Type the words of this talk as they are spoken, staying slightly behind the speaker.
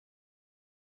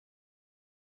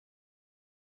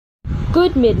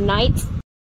Good midnight,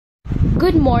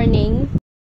 good morning,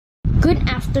 good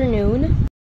afternoon,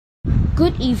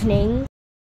 good evening.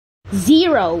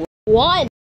 0, 1,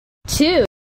 2,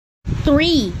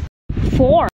 3,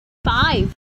 4,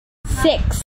 5,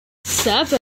 6,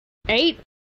 7, 8,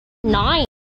 9,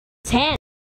 10,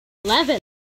 11,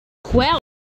 12,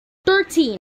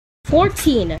 13,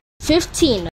 14,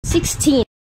 15, 16,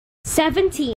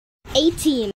 17,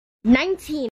 18,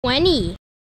 19, 20,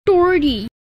 30,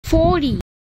 40,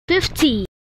 50,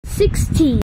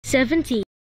 60, 70,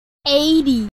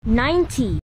 80,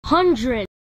 90, 100,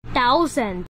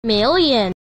 1,000,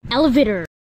 million. Elevator.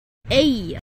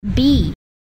 A, B,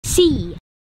 C,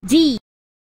 D,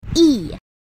 E,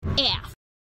 F,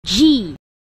 G,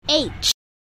 H.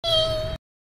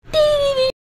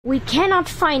 We cannot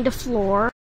find the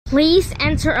floor. Please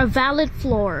enter a valid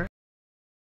floor.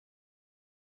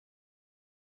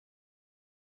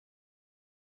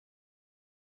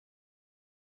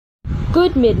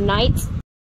 Good midnight,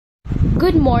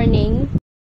 good morning,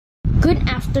 good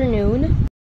afternoon,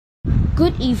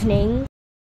 good evening.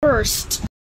 First,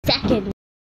 second,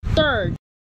 third,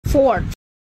 fourth,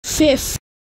 fifth,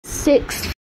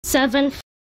 sixth, seventh,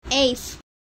 eighth,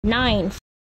 ninth,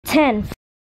 10th,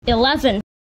 11th,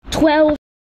 12th,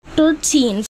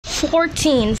 13th,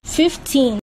 14th,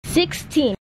 15th,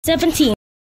 16th, 17th,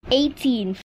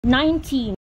 18th,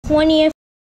 19th, 20th,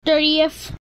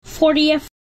 30th, 40th,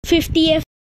 50th,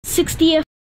 60th,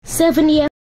 70th,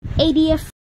 80th,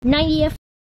 90th,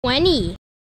 20,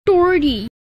 30,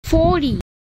 40,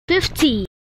 50,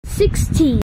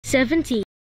 60, 70,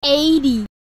 80,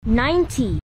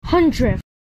 90, 100,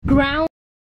 ground,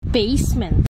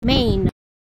 basement, main,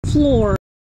 floor,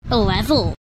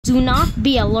 level. Do not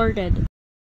be alerted.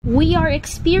 We are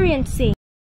experiencing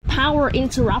power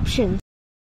interruptions,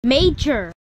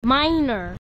 major,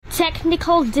 minor,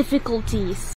 technical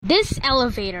difficulties. This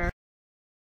elevator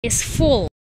is full.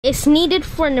 It's needed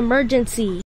for an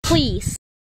emergency. Please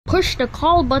push the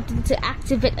call button to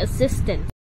activate assistance.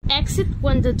 Exit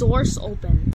when the doors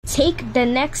open. Take the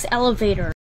next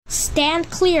elevator. Stand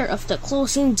clear of the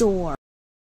closing door.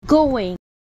 Going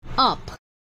up,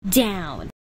 down.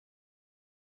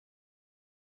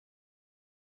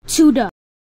 To the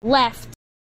left,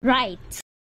 right.